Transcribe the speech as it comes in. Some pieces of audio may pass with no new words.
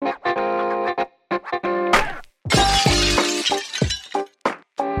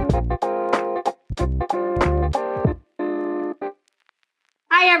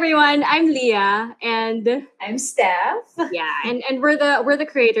everyone. I'm Leah, and I'm Steph. yeah, and we're the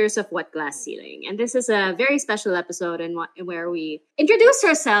creators of What Glass Ceiling, and this is a very special episode where we introduce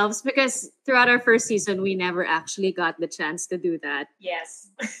ourselves because throughout our first season we never actually got the chance to do that Yes.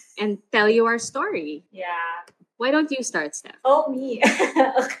 and tell you our story. Yeah. Why don't you start, Steph? Oh, me.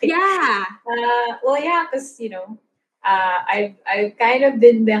 Okay. Yeah. Because I've kind of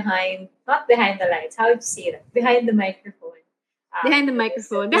been not behind the lights. How would you say that? Behind the microphone. Behind the For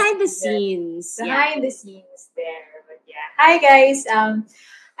microphone, this behind the season. scenes. Behind the scenes there. But yeah. Hi guys.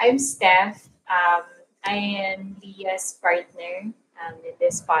 I'm Steph. I am Leah's partner in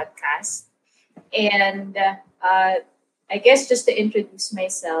this podcast, and I guess just to introduce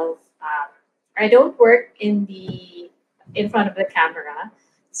myself, I don't work in front of the camera,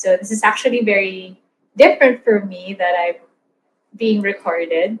 so this is actually very different for me that I'm being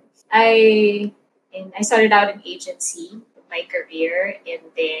recorded. I started out in agency in my career, and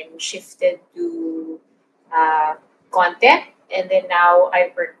then shifted to uh, content, and then now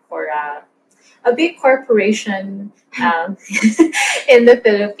I work for a big corporation in the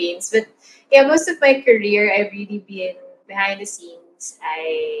Philippines. But yeah, most of my career I've really been behind the scenes.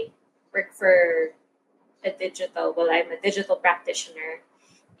 I work for I'm a digital practitioner.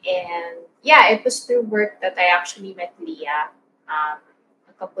 And yeah, it was through work that I actually met Leah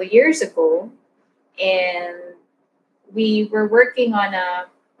a couple years ago. And we were working on a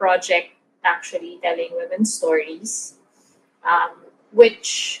project actually telling women's stories, um,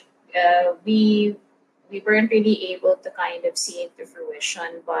 which we weren't really able to kind of see into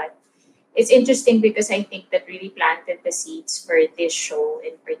fruition. But it's interesting because I think that really planted the seeds for this show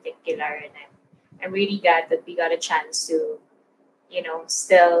in particular, and I'm really glad that we got a chance to,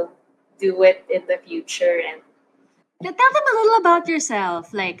 still do it in the future. And Tell them a little about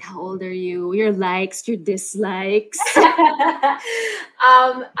yourself. Like, how old are you? Your likes, your dislikes. I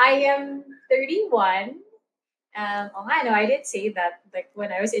am 31. Oh, I know I did say that like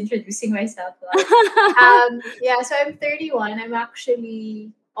when I was introducing myself. Yeah, so I'm 31. I'm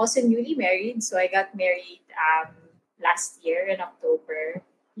actually also newly married. So I got married last year in October.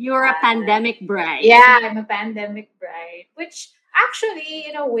 You're a pandemic bride. Yeah, I'm a pandemic bride, which actually,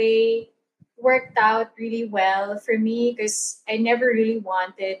 in a way, worked out really well for me because I never really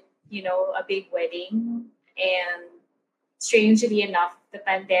wanted, a big wedding. And strangely enough, the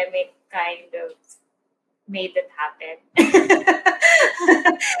pandemic kind of made it happen.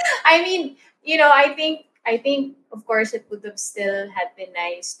 I mean, I think, of course, it would have still had been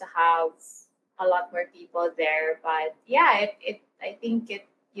nice to have a lot more people there, but yeah, I think it,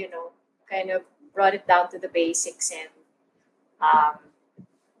 kind of brought it down to the basics, and um,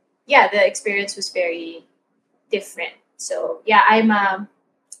 yeah, the experience was very different. So yeah, I'm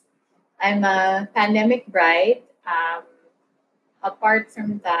a pandemic bride. Apart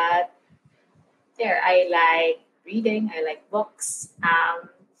from that, I like reading. I like books.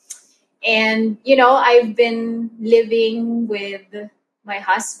 And I've been living with my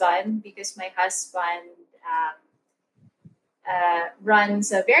husband because my husband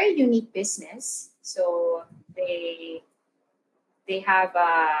runs a very unique business. So they have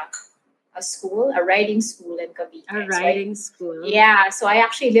a writing school in Cavite. A writing school. Yeah, so I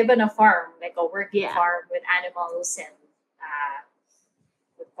actually live on a farm, like a working Yeah. farm with animals and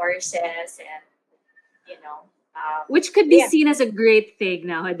with horses, and Which could be yeah. seen as a great thing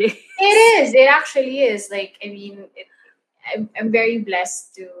nowadays. It is. It actually is. Like, I mean, I'm very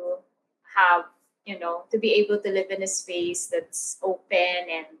blessed to have, to be able to live in a space that's open,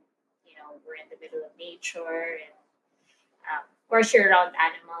 and, we're in the middle of nature, and of course you're around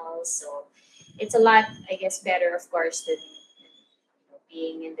animals. So it's a lot, I guess, better, of course, than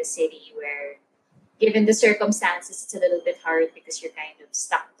being in the city where, given the circumstances, it's a little bit hard because you're kind of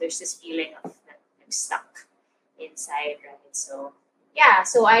stuck. There's this feeling of that I'm stuck inside, right? So yeah,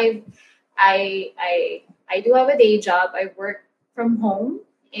 so I do have a day job. I work from home,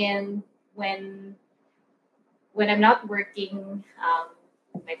 and when I'm not working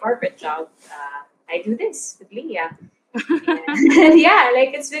my corporate job, I do this with Leah. And yeah,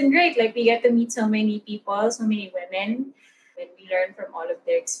 like it's been great. Like we get to meet so many people, so many women, and we learn from all of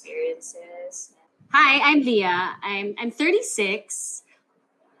their experiences. Hi, I'm Leah. I'm 36,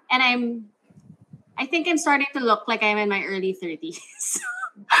 and I think I'm starting to look like I'm in my early 30s.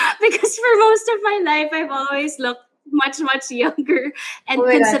 Because for most of my life I've always looked much younger and Oh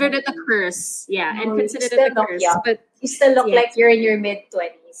my God. considered it a curse. Yeah, No, and you considered still it a look curse. young. But You still look Yeah. like you're in your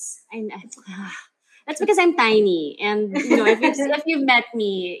mid-20s. that's because I'm tiny, and if you've met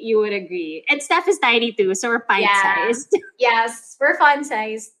me, you would agree. And Steph is tiny too, so we're pint Yeah. sized. Yes, we're fun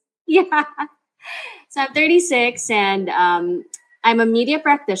sized. Yeah. So I'm 36, and I'm a media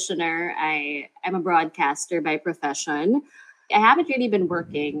practitioner. I'm a broadcaster by profession. I haven't really been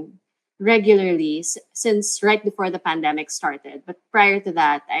working regularly since right before the pandemic started. But prior to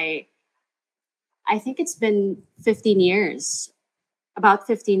that, I think it's been 15 years, about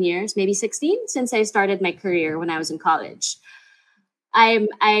 15 years, maybe 16 since I started my career when I was in college.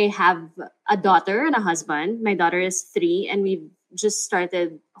 I have a daughter and a husband. My daughter is 3 and we've just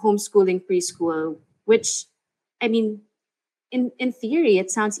started homeschooling preschool, which I mean in theory it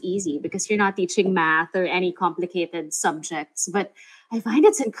sounds easy because you're not teaching math or any complicated subjects, but I find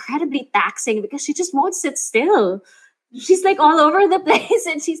it's incredibly taxing because she just won't sit still. She's like all over the place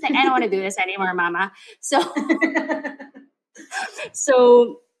and she's like, I don't want to do this anymore, mama. So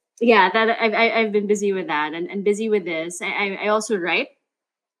so yeah, that I've been busy with that and busy with this. I also write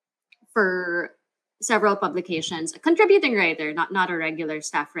for several publications, a contributing writer, not a regular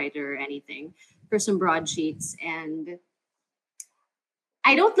staff writer or anything, for some broadsheets. And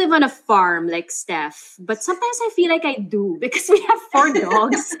I don't live on a farm like Steph, but sometimes I feel like I do because we have 4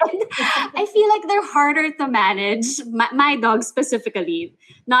 dogs. And I feel like they're harder to manage. My dogs specifically,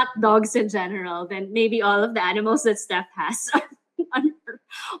 not dogs in general, than maybe all of the animals that Steph has on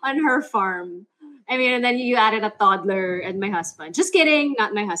on her farm. I mean, and then you added a toddler and my husband. Just kidding,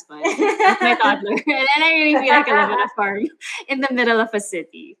 not my husband, not my toddler. And then I really feel like I live on a farm in the middle of a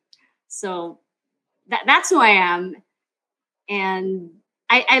city. So that's who I am. And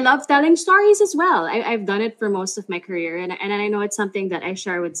I love telling stories as well. I've done it for most of my career, and I know it's something that I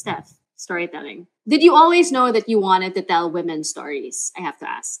share with Steph, storytelling. Did you always know that you wanted to tell women's stories? I have to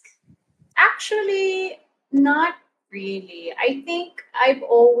ask. Actually, not really. I think I've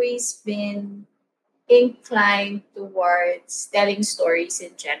always been inclined towards telling stories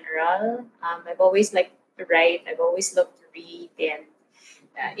in general. I've always liked to write. I've always loved to read, and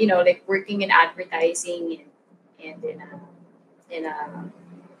like working in advertising and in a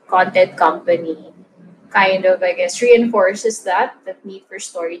content company kind of, I guess, reinforces that need for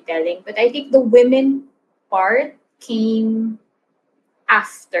storytelling. But I think the women part came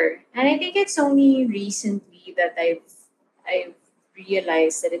after, and I think it's only recently that I've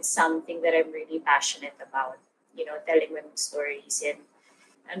realized that it's something that I'm really passionate about. Telling women's stories and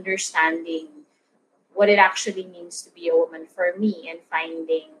understanding what it actually means to be a woman for me, and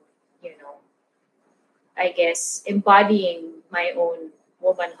finding, you know, I guess, embodying my own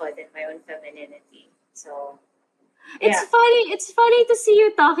womanhood and my own femininity. So It's yeah. funny. It's funny to see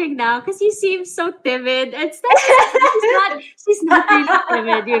you talking now because you seem so timid. And Steph is she's not. She's not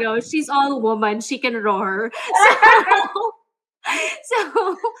really timid. She's all woman. She can roar.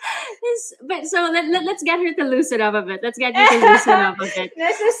 Let's get her to loosen up a bit. Let's get you to loosen up a bit.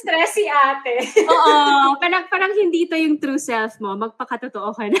 Nasa stress si ate. Oo, parang hindi to yung true self mo.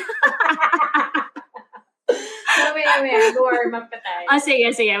 Magpakatotoo ka na. Mamaya, go-warm up pa tayo.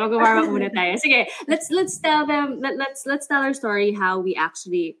 Sige. Mag-warm up muna tayo. Sige, let's tell them, let's tell our story how we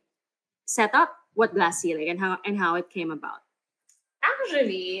actually set up What Glass Ceiling and how it came about.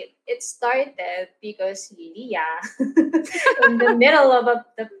 Actually, it started because Leah, in the middle of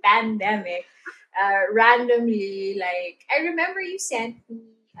the pandemic, randomly, like, I remember you sent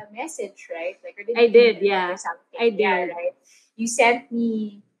me a message, right? Like, or I did, yeah. Or something. I did. Yeah, right? You sent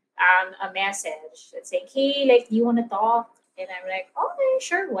me a message that's saying, hey, like, do you want to talk? And I'm like, okay,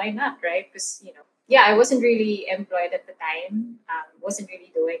 sure, why not, right? Because, yeah, I wasn't really employed at the time, wasn't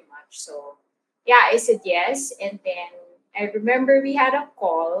really doing much. So, yeah, I said yes. And then I remember we had a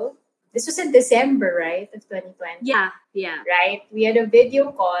call. This was in December, right, of 2020. Yeah. Right? We had a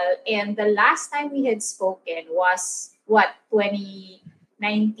video call, and the last time we had spoken was, what,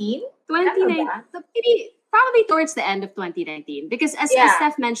 2019? 2019. Maybe probably towards the end of 2019. Because as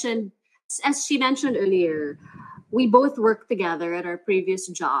Steph mentioned, as she mentioned earlier, we both worked together at our previous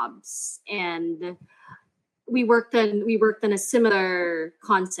jobs, and we worked on a similar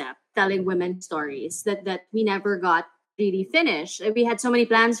concept, telling women stories that we never got really finished. We had so many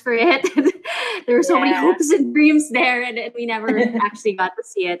plans for it. There were so many hopes and dreams there, and we never actually got to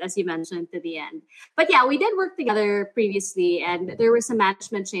see it, as you mentioned, to the end. But yeah, we did work together previously, and there were some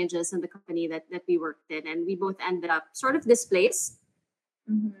management changes in the company that we worked in, and we both ended up sort of displaced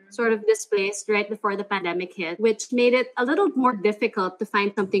right before the pandemic hit, which made it a little more difficult to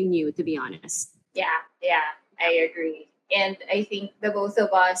find something new, to be honest. Yeah, I agree. And I think the both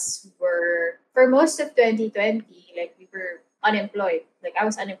of us were, for most of 2020, like, we were unemployed. Like, I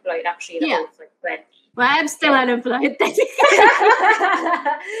was unemployed actually the whole of 2020. Well, I'm still unemployed.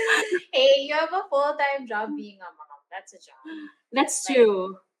 Hey, you have a full-time job being a mom. That's a job. That's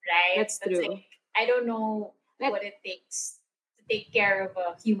true. Right? That's true. Like, I don't know what it takes to take care of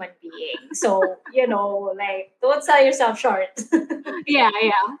a human being. So, like, don't sell yourself short. Yeah,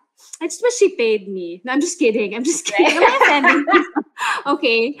 yeah. It's what she paid me. No, I'm just kidding. I'm just kidding. Am I Right? offending people?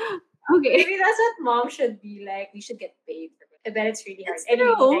 Okay. Okay. Maybe that's what mom should be like. We should get paid for it. I bet it's really hard. It's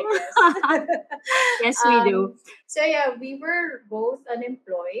Anyway, we true. digress. Yes, we do. So yeah, we were both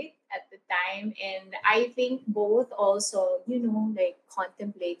unemployed at the time, and I think both also, like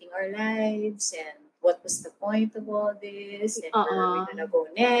contemplating our lives and what was the point of all this, and where are we Oo. gonna go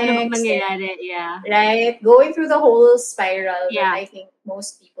Ano bang next, and mangyayari? Yeah. right, going through the whole spiral that Yeah. I think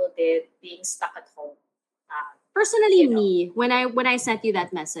most people did, being stuck at home. Personally, You know. me, when I sent you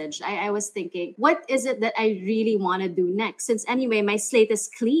that message, I was thinking, what is it that I really want to do next? Since anyway, my slate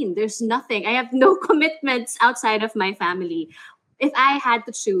is clean. There's nothing. I have no commitments outside of my family. If I had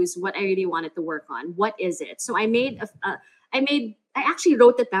to choose what I really wanted to work on, what is it? So I actually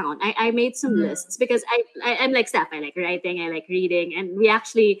wrote it down. I made some Mhm. lists because I'm like Steph. I like writing. I like reading, and we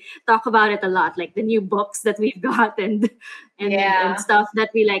actually talk about it a lot, like the new books that we've got and Yeah. stuff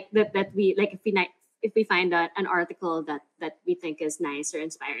that we like that we like if we find an article that we think is nice or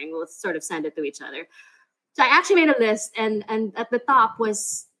inspiring, we'll sort of send it to each other. So I actually made a list, and at the top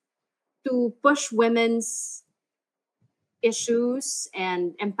was to push women's issues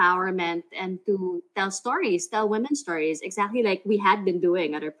and empowerment and to tell women's stories, exactly like we had been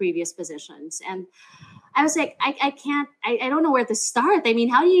doing at our previous positions. And I was like, I can't, I don't know where to start. I mean,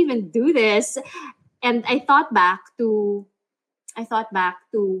 how do you even do this? And I thought back to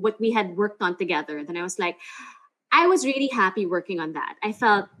what we had worked on together. Then I was like, I was really happy working on that. I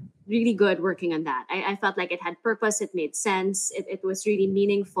felt really good working on that. I felt like it had purpose, it made sense, it was really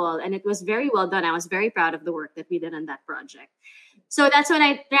meaningful, and it was very well done. I was very proud of the work that we did on that project. So that's when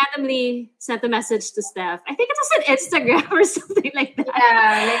I randomly sent a message to Steph. I think it was on Instagram or something like that.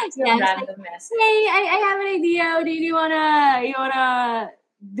 Yeah, like Yeah, a it's like, random message. hey, I have an idea. Do you wanna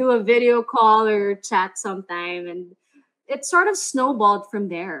do a video call or chat sometime? And it sort of snowballed from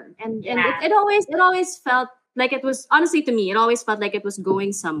there. And Yeah. it always felt like it was, honestly, to me, it always felt like it was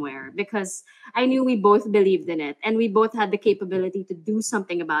going somewhere because I knew we both believed in it and we both had the capability to do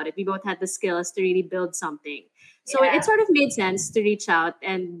something about it. We both had the skills to really build something. So it Yeah. sort of made sense to reach out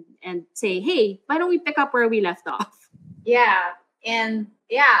and say, hey, why don't we pick up where we left off? Yeah. And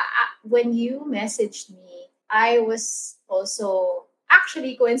yeah, when you messaged me, I was also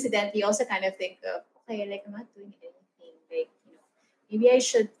actually coincidentally also kind of think of, okay, like I'm not doing anything. Like, maybe I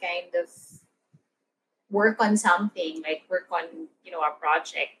should kind of work on something, like work on, a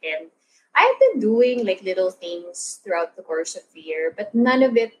project. And I've been doing like little things throughout the course of the year, but none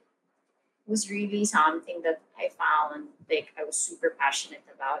of it was really something that I found like I was super passionate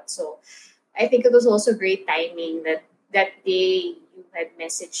about. So I think it was also great timing that that day you had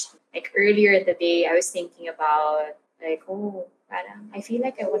messaged me. Like earlier in the day, I was thinking about like, oh, parang I feel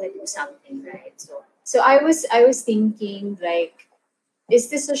like I want to do something, right? So I was thinking like, is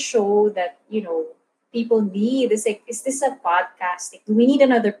this a show that people need? Is like, is this a podcast? Like, do we need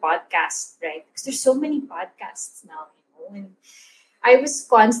another podcast, right? Because there's so many podcasts now, and I was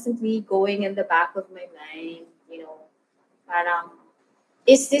constantly going in the back of my mind, parang,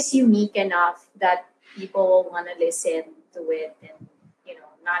 is this unique enough that people will want to listen to it and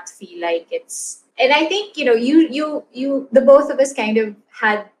not feel like it's. And I think you the both of us kind of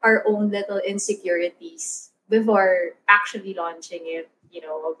had our own little insecurities before actually launching it,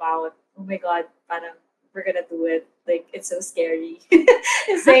 about, oh my god, parang we're gonna do it, like it's so scary.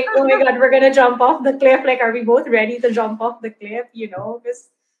 It's like, oh my god, we're gonna jump off the cliff. Like, are we both ready to jump off the cliff? Because it's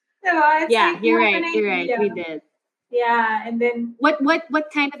Yeah, like you you're have an right. You're right. idea. We did. Yeah, and then What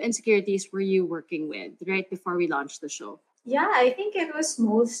kind of insecurities were you working with right before we launched the show? yeah, I think it was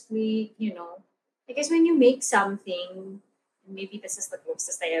mostly, I guess when you make something, maybe this is the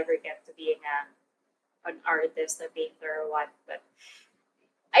closest I ever get to being an artist, a painter, or what, but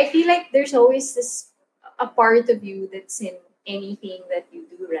I feel like there's always this a part of you that's in anything that you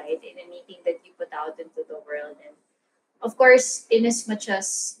do, right? In anything that you put out into the world. And of course, in as much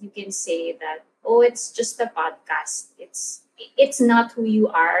as you can say that, oh, it's just a podcast, it's not who you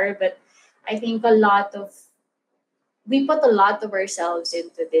are, but I think we put a lot of ourselves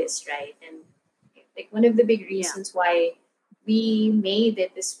into this, right? And like one of the big Yeah. reasons why we made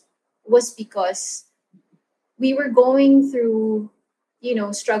it is was because we were going through,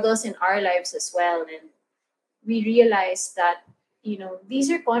 struggles in our lives as well, and we realized that, these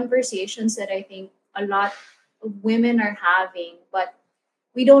are conversations that I think a lot of women are having, but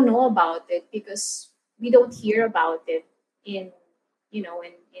we don't know about it because we don't hear about it in, in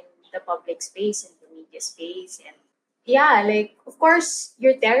the public space, in the media space. And yeah, like of course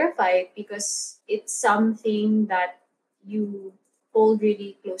you're terrified because it's something that you hold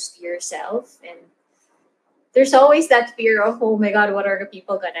really close to yourself. And there's always that fear of, oh my God, what are the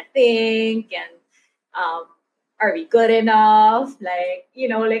people gonna think? And um, are we good enough? Like,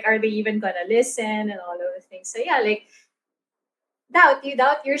 like, are they even gonna listen and all of those things? So yeah, like, you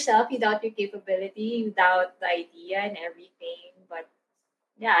doubt yourself, you doubt your capability, you doubt the idea and everything. But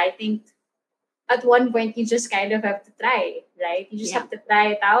yeah, I think at one point you just kind of have to try, right? You just Yeah. have to try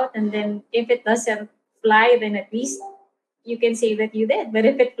it out, and then if it doesn't fly, then at least you can say that you did. But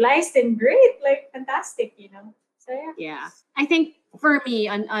if it flies, then great, like fantastic. So yeah. Yeah. I think for me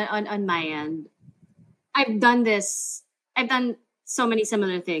on my end, I've done this. I've done so many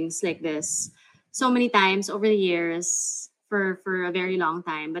similar things like this so many times over the years for a very long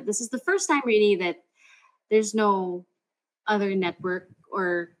time. But this is the first time really that there's no other network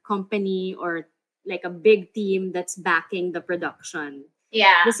or company or like a big team that's backing the production.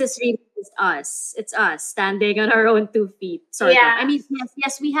 Yeah. This is really just us. It's us standing on our own 2 feet, sort of. I Yeah. mean,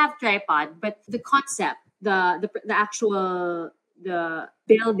 yes, we have tripod, but the concept, the actual the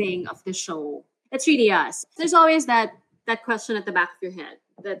building of the show, it's really us. There's always that question at the back of your head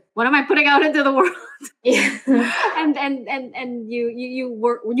that what am I putting out into the world? Yeah. And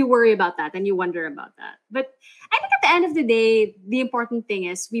you worry about that and you wonder about that. But I think at the end of the day, the important thing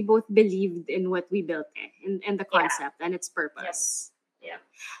is we both believed in what we built, in the Yeah. concept and its purpose. Yeah.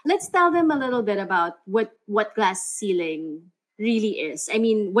 Let's tell them a little bit about what glass ceiling really is. I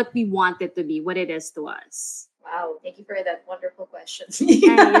mean, what we want it to be, what it is to us. Wow. Thank you for that wonderful question.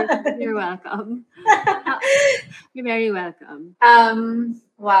 Yeah, you're welcome. You're very welcome.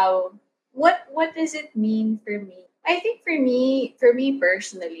 Wow. What does it mean for me? I think for me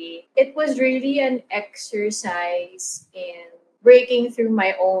personally, it was really an exercise in breaking through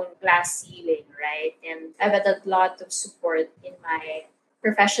my own glass ceiling, right? And I've had a lot of support in my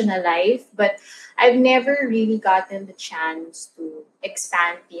professional life, but I've never really gotten the chance to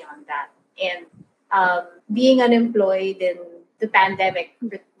expand beyond that. And being unemployed in the pandemic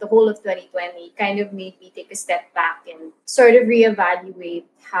for the whole of 2020 kind of made me take a step back and sort of reevaluate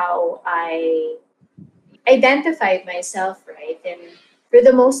how I identified myself, right? And for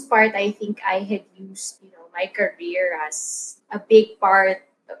the most part, I think I had used, my career as a big part,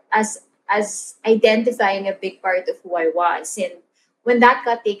 as identifying a big part of who I was. And when that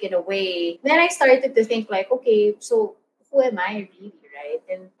got taken away, then I started to think like, okay, so who am I really, right?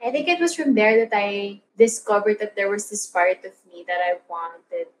 And I think it was from there that I discovered that there was this part of me that I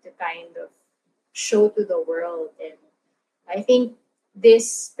wanted to kind of show to the world. And I think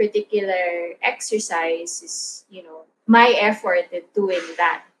this particular exercise is, my effort in doing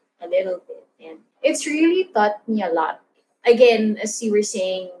that a little bit. And it's really taught me a lot. Again, as you were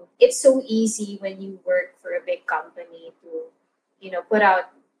saying, it's so easy when you work for a big company to, put out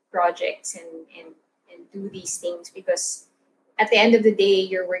projects and do these things because at the end of the day,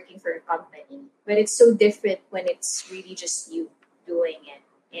 you're working for a company. But it's so different when it's really just you doing it.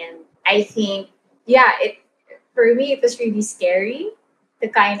 And I think, yeah, for me, it was really scary to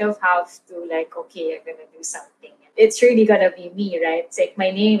kind of have to like, okay, I'm gonna do something. It's really gonna be me, right? It's like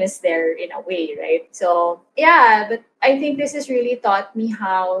my name is there in a way, right? So yeah, but I think this has really taught me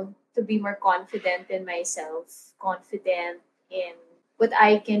how to be more confident in myself, confident in what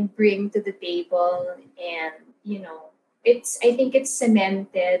I can bring to the table, and I think it's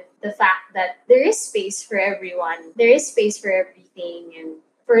cemented the fact that there is space for everyone. There is space for everything, and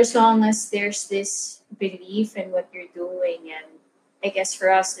for as long as there's this belief in what you're doing, and I guess for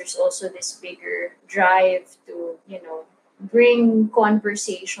us there's also this bigger drive to bring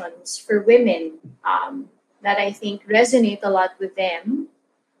conversations for women that I think resonate a lot with them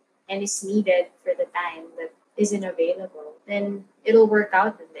and is needed for the time that isn't available, then it'll work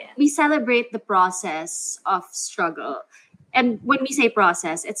out in the end. We celebrate the process of struggle. And when we say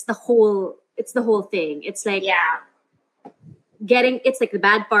process, it's the whole thing. It's like Yeah, it's like the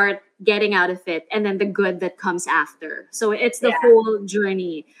bad part, getting out of it, and then the good that comes after. So it's the yeah, whole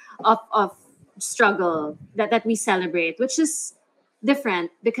journey of struggle that we celebrate, which is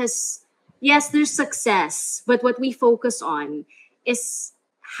different because yes, there's success, but what we focus on is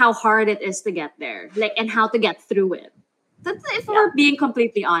how hard it is to get there, like, and how to get through it. If yeah, we're being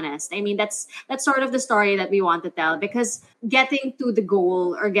completely honest, I mean that's sort of the story that we want to tell, because getting to the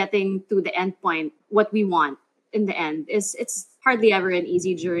goal or getting to the end point, what we want in the end, is it's hardly ever an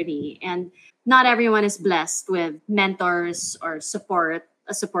easy journey, and not everyone is blessed with mentors or a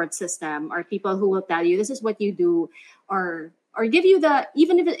support system, or people who will tell you this is what you do, or give you the,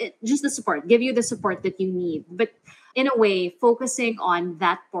 even if just the support, give you the support that you need. But in a way, focusing on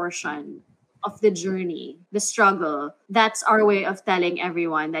that portion of the journey, the struggle. That's our way of telling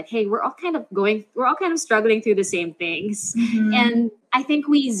everyone that, hey, we're all kind of struggling through the same things. Mm-hmm. And I think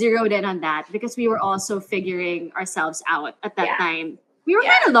we zeroed in on that because we were also figuring ourselves out at that Yeah. time. We were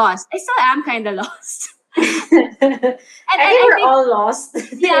Yeah. kind of lost. I still am kind of lost. I And think we're I think, all lost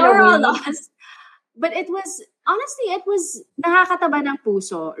yeah, in a we're all way. lost. But it was, honestly, it was nakakataba ng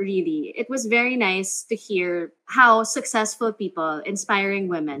puso, really. It was very nice to hear how successful people, inspiring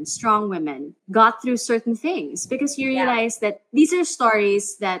women, strong women, got through certain things because you Yeah. realize that these are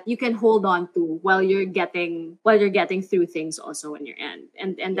stories that you can hold on to while you're getting through things also on your end.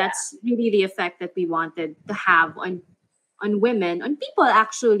 And Yeah. that's really the effect that we wanted to have on women, on people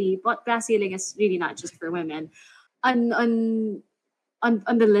actually. But glass ceiling is really not just for women. On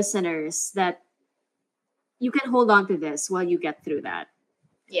on the listeners, that you can hold on to this while you get through that.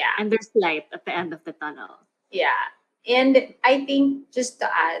 Yeah. And there's light at the end of the tunnel. Yeah. And I think just to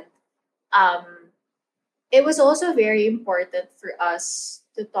add, um, it was also very important for us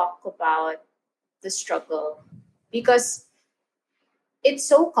to talk about the struggle because it's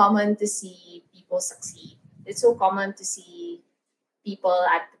so common to see people succeed. It's so common to see people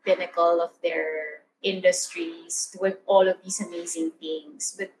at the pinnacle of their industries doing all of these amazing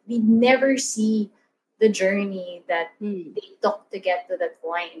things, but we never see the journey that Hmm. they took to get to that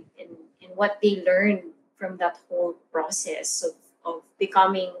point and what they learned from that whole process of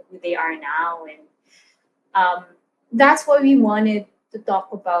becoming who they are now. And um, that's why we wanted to talk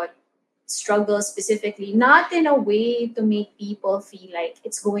about struggle specifically, not in a way to make people feel like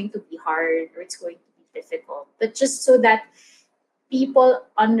it's going to be hard or it's going to be difficult, but just so that people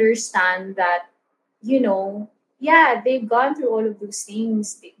understand that, yeah, they've gone through all of those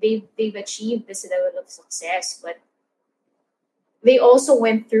things. They've achieved this level of success, but they also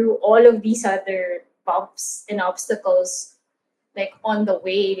went through all of these other bumps and obstacles like on the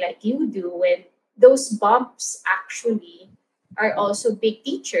way like you do. And those bumps actually are also big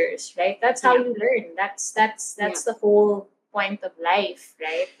teachers, right? That's how Yeah. you learn. Yeah. That's the whole point of life,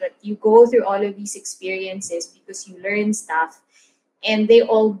 right? That you go through all of these experiences because you learn stuff and they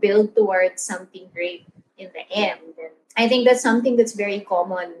all build towards something great in the end. And I think that's something that's very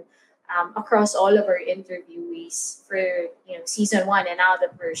common across all of our interviewees for season one, and now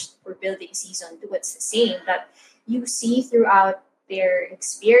that we're building season two, it's the same that you see throughout their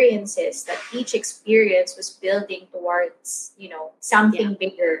experiences that each experience was building towards something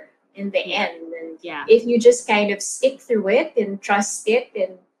bigger in the Yeah. end. And Yeah. if you just kind of stick through it and trust it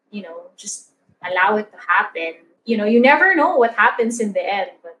and just allow it to happen, you never know what happens in the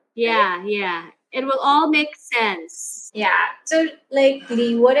end, but Yeah. Yeah. It will all make sense. yeah. So, like,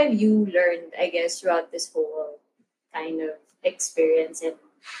 Lee, what have you learned, I guess, throughout this whole kind of experience and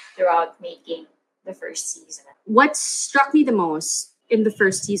throughout making the first season? What struck me the most in the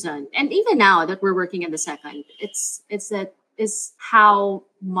first season, and even now that we're working in the second, is how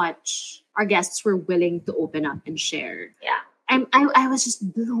much our guests were willing to open up and share. Yeah. I was just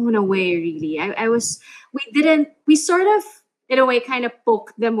blown away, really. We sort of, in a way, kind of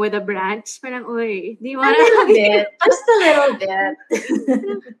poked them with a branch. Parang, "Uy, do you A want little to bit. Just a little bit.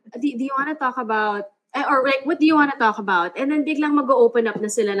 do you want to talk about, or like, what do you want to talk about?" And then biglang mag-open up na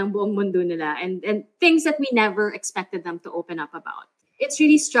sila ng buong mundo nila, and things that we never expected them to open up about. It's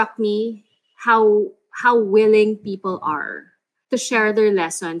really struck me how willing people are to share their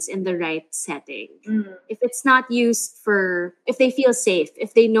lessons in the right setting. Mm, If it's not used for, if they feel safe,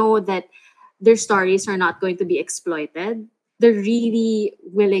 if they know that their stories are not going to be exploited, they're really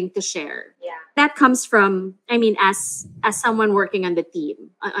willing to share. yeah. That comes from, I mean, as someone working on the team,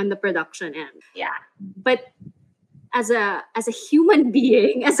 on the production end. Yeah. But as a human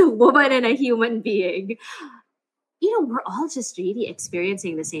being, as a woman and a human being, we're all just really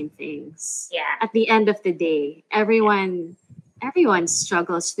experiencing the same things. Yeah. At the end of the day, everyone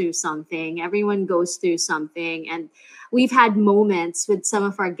struggles through something. Everyone goes through something, and we've had moments with some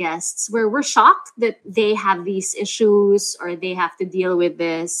of our guests where we're shocked that they have these issues or they have to deal with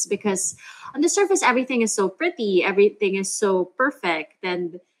this, because on the surface everything is so pretty, everything is so perfect,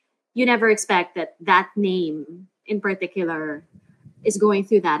 and you never expect that that name in particular is going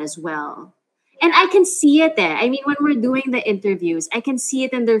through that as well. And I can see it there. I mean, when we're doing the interviews, I can see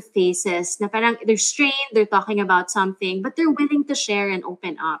it in their faces. Na parang they're strained, they're talking about something, but they're willing to share and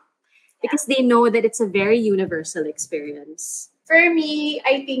open up because they know that it's a very universal experience. For me,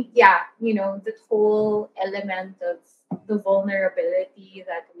 I think, yeah, the whole element of the vulnerability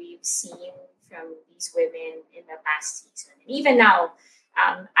that we've seen from these women in the past season. And even now,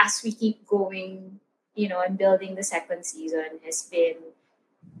 as we keep going, and building the second season, has been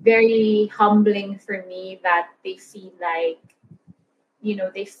very humbling for me that they feel like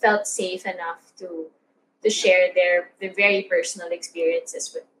they felt safe enough to share their very personal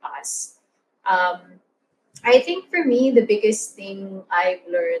experiences with us. Um, I think for me, the biggest thing I've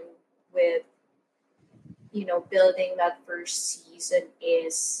learned with, building that first season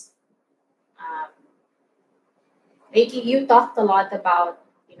is, um, like you talked a lot about,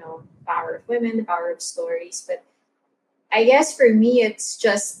 power of women, the power of stories, but I guess for me, it's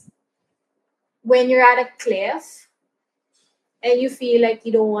just when you're at a cliff and you feel like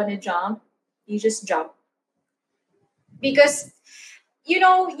you don't want to jump, you just jump because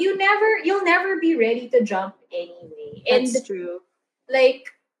you'll never be ready to jump anyway. And That's true. like,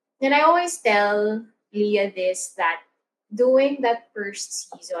 and I always tell Leah this, that doing that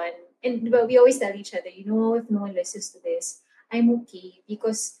first season, and but we always tell each other, if no one listens to this, I'm okay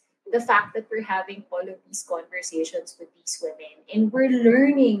because the fact that we're having all of these conversations with these women and we're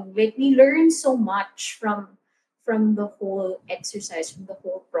learning, like we learn so much from the whole exercise, from the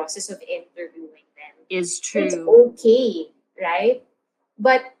whole process of interviewing them. Is It's true. okay, right?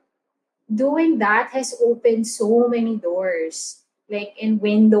 But doing that has opened so many doors, like in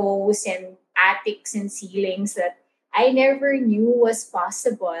windows and attics and ceilings that I never knew was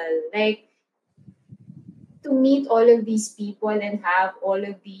possible. Like to meet all of these people and have all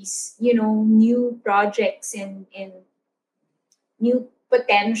of these, new projects and new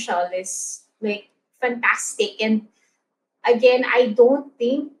potential is like fantastic. And again, I don't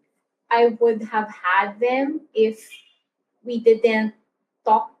think I would have had them if we didn't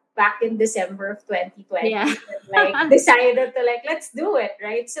talk back in December of 2020 Yeah. and like decided to like let's do it,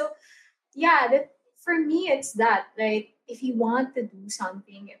 right? So yeah, that for me it's that, like if you want to do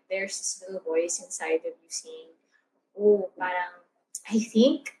something, if there's this little voice inside of you saying, oh, parang I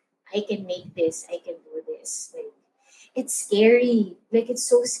think I can make this, I can do this. Like it's scary. Like it's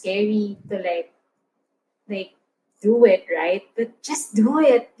so scary to like do it, right? But just do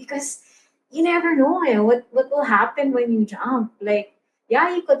it because you never know what will happen when you jump. Like,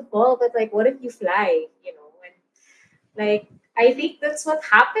 yeah, you could fall, but like what if you fly, And like I think that's what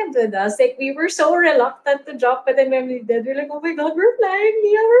happened with us. Like we were so reluctant to jump, but then when we did, we're like, oh my god, we're flying,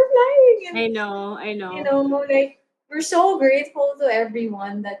 yeah, we're flying. And I know. I you know. know, like we're so grateful to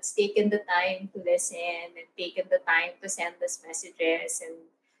everyone that's taken the time to listen and taken the time to send us messages and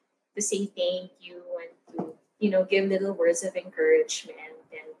to say thank you and to give little words of encouragement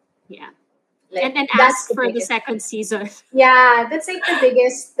and Yeah. like And that's ask the for the biggest second season. yeah, that's like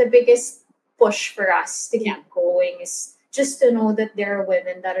the biggest push for us to Yeah. keep going is just to know that there are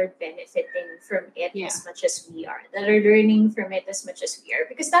women that are benefiting from it Yeah. as much as we are, that are learning from it as much as we are,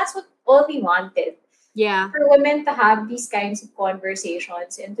 because that's what all we wanted, Yeah. for women to have these kinds of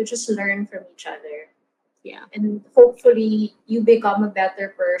conversations and to just learn from each other. Yeah. And hopefully you become a better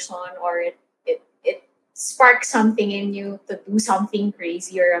person, or it sparks something in you to do something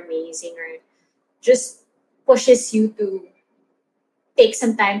crazy or amazing, or just pushes you to take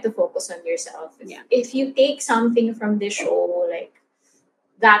some time to focus on yourself. Yeah. If you take something from this show, like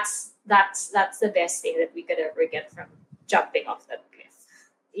that's the best thing that we could ever get from jumping off that cliff.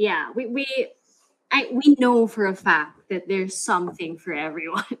 Yeah. We know for a fact that there's something for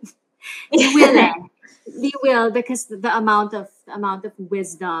everyone. They will, eh? They will, because the amount of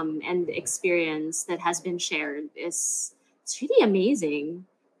wisdom and experience that has been shared is, it's really amazing.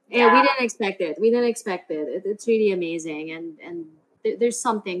 Yeah, we Yeah. didn't expect it. We didn't expect it. It's really amazing, and there's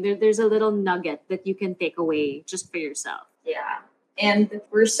something there's a little nugget that you can take away just for yourself. Yeah. And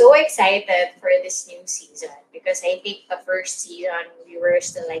we're so excited for this new season because I think the first season we were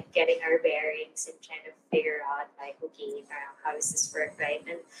still like getting our bearings and trying to figure out like, okay, how does this work, right?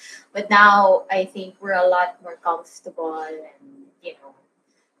 And but now I think we're a lot more comfortable and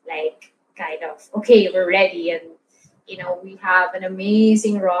like kind of okay, we're ready, and we have an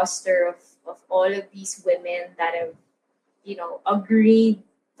amazing roster of all of these women that have agreed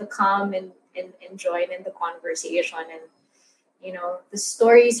to come and join in the conversation. And the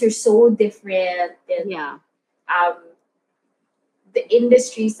stories are so different, and Yeah. um, the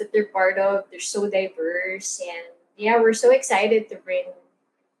industries that they're part of, they're so diverse. And yeah, we're so excited to bring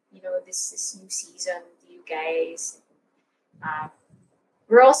this new season to you guys. um,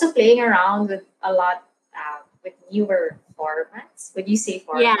 we're also playing around with a lot with newer formats. Would you say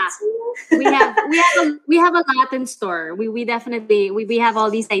Yeah. formats? We have a lot in store. We definitely we have all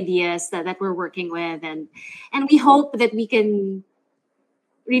these ideas that we're working with, and we hope that we can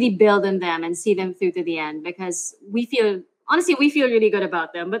really build on them and see them through to the end, because we feel really good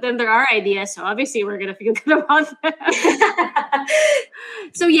about them. But then there are ideas, so obviously we're gonna feel good about them.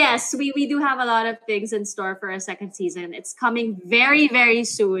 So yes, we do have a lot of things in store for a second season. It's coming very, very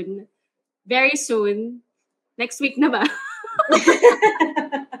soon. Very soon. Next week na ba?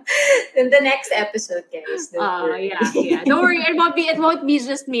 In the next episode, guys. Don't worry. Yeah. Don't worry, it won't be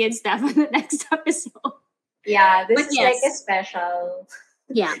just me and Steph in the next episode. Yeah, this But is yes. like a special.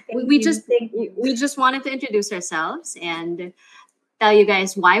 Yeah. Thank We you, just thank you. we just wanted to introduce ourselves and tell you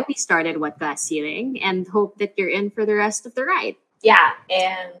guys why we started What Glass Ceiling and hope that you're in for the rest of the ride. Yeah,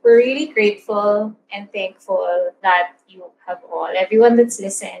 and we're really grateful and thankful that you have everyone that's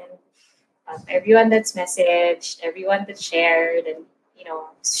listened, everyone that's messaged, everyone that shared, and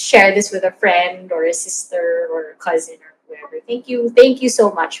share this with a friend or a sister or a cousin or whoever. Thank you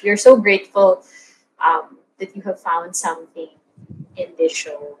so much. We are so grateful that you have found something in this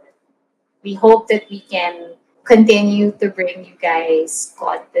show. We hope that we can continue to bring you guys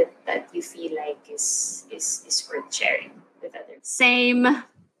content that you feel like is worth sharing with others. Same.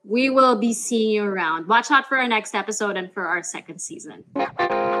 We will be seeing you around. Watch out for our next episode and for our second season.